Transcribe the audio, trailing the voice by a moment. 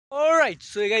Alright,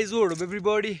 so guys, what up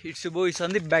everybody? It's your boy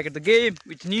Sandeep back at the game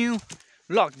with new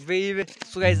vlog, baby.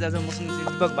 So guys, आज मसँग चाहिँ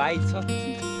दिपक भाइ छ।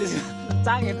 त्यसको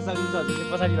Chang हेर्न सक्नुहुन्छ हजुरले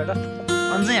पछाडिबाट।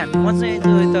 अनि चाहिँ म चाहिँ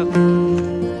त्यो यता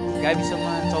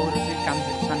गाविसमा चौर चाहिँ काम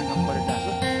सानो काम गरेर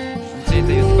आएको। अनि चाहिँ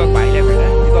त्यो दिपक भाइलाई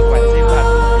भेटेर दिपक भाइ चाहिँ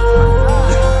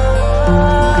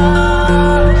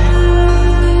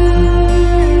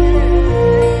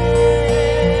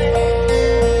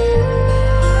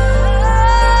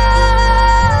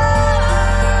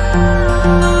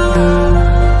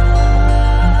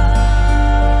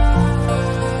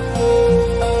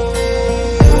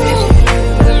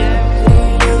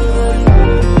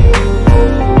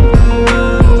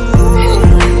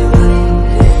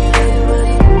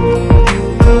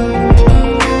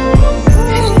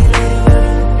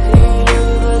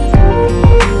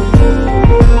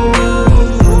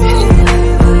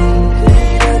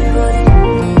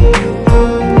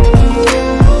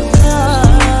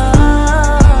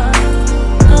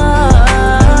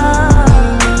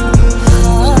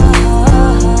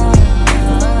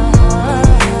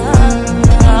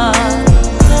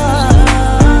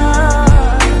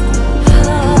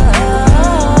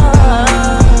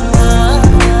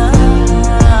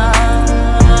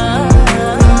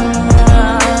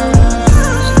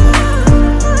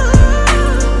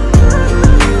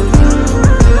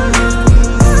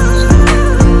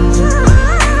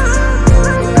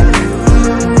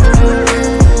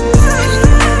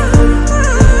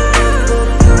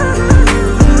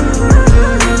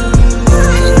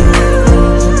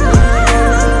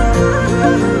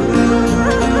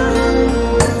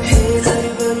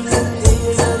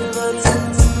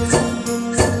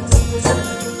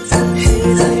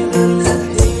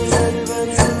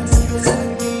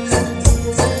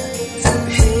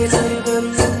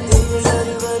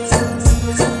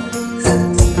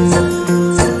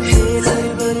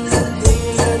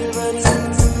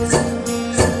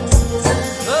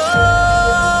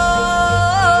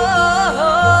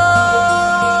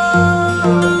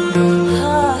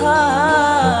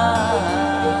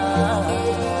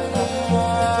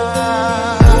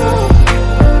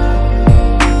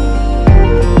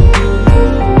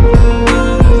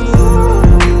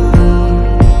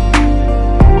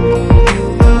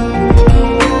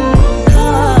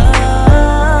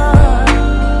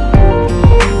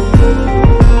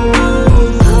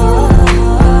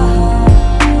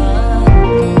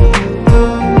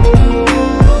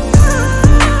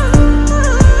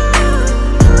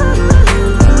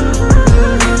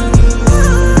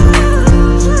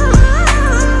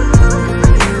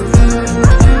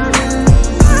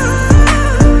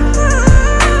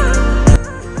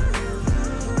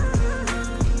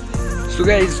So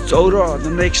guys, Chaura,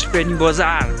 the next penny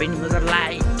bazaar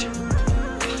light.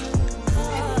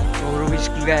 Chaura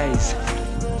school guys.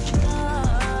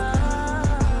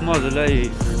 म हजुरलाई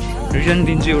रिजन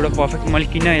दिन्छु एउटा पर्फेक्ट मैले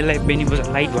किन यसलाई बेनी बजार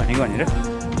लाइट भनेको भनेर।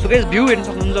 सो गाइस भ्यू हेर्न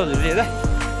सक्नुहुन्छ हजुरले हेर्दा।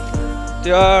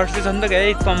 त्यो चाहिँ छ नि त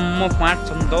गाइस कम्म 5 छ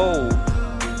नि त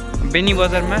बेनी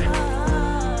बजारमा।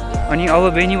 अनि अब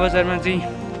बेनी बजारमा चाहिँ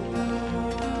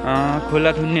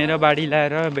खोला थुन्नेर बाढी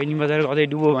लाएर बेनी बजार कतै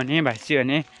डुबो भने भास्यो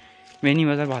भने बेनी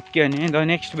बजार भत्क्यो भने द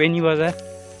नेक्स्ट बेनी बजार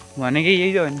भनेकै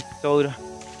यही हो नि Chaura.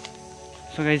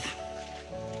 So guys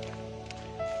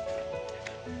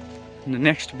the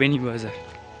next Beni बजार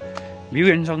भ्यू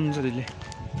हेर्न सक्नुहुन्छ त्यसले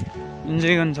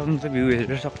इन्जोय गर्न सक्नुहुन्छ भ्यू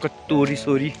हेरेर सक्क तोरी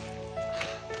सोरी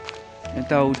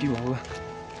यताउति भयो।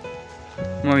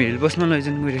 म हिल बसमा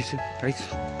लैजान गइरहेको छु गाइस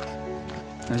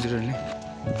हजुरहरूले।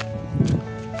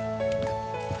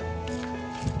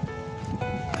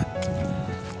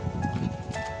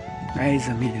 गाइस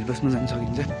हामी हिल बसमा जान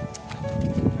सकिन्छ।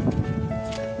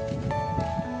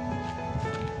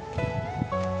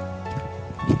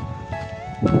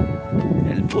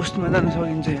 हेल्थ पोस्टमा जान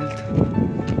सकिन्छ health.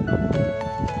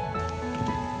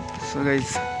 So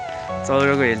guys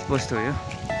चौरको health post हो यो।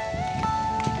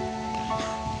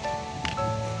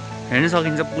 हेर्न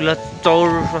सकिन्छ पुलाचौर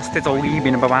स्वास्थ्य चौकी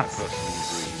बिना 5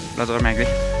 पुलाचौर म्याग्रे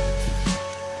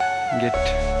गेट।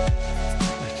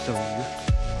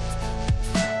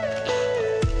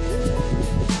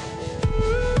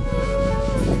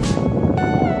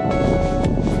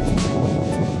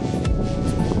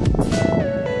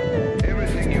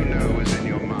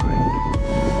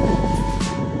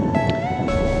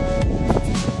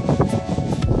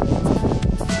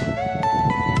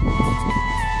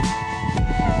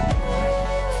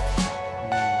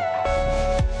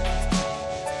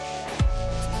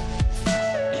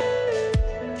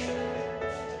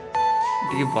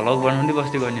 भ्लग बनाउँदै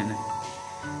बस्दै गर्ने होइन।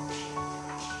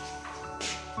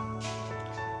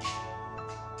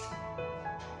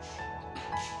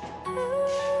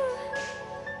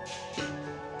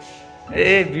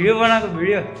 ए भिडियो बनाएको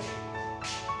भिडियो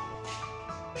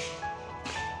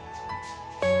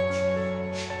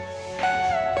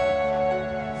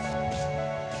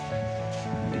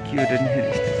क्युट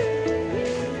नि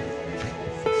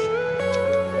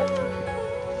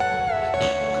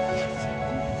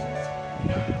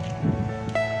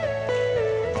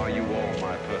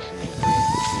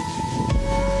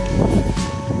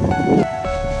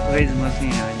गाइज म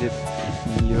चाहिँ अहिले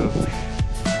यो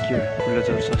के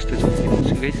पुलाचौर सस्तो चौकीमा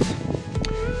छु गाइज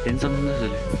हेर्न सक्नुहुन्छ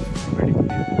हजुरले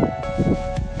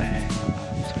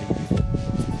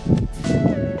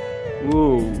ओ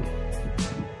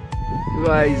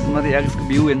गाइज म त यहाँको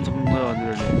भ्यू हेर्न सक्नुहुन्छ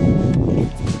हजुरहरूले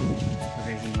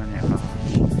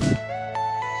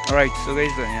राइट सो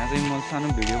गाइज यहाँ चाहिँ म सानो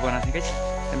भिडियो बनाएको थिएँ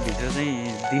गाइज भिडियो चाहिँ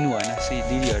दिनु भएन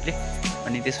दिदीहरूले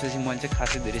अनि त्यसपछि मैले चाहिँ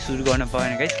खासै धेरै सुरु गर्न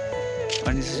पाएन गाइज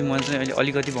अनि त्यसपछि मैले चाहिँ अहिले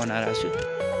अलिकति बनाएर आएको छु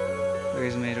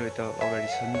गाइज मेरो यता अगाडि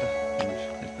छ नि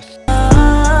त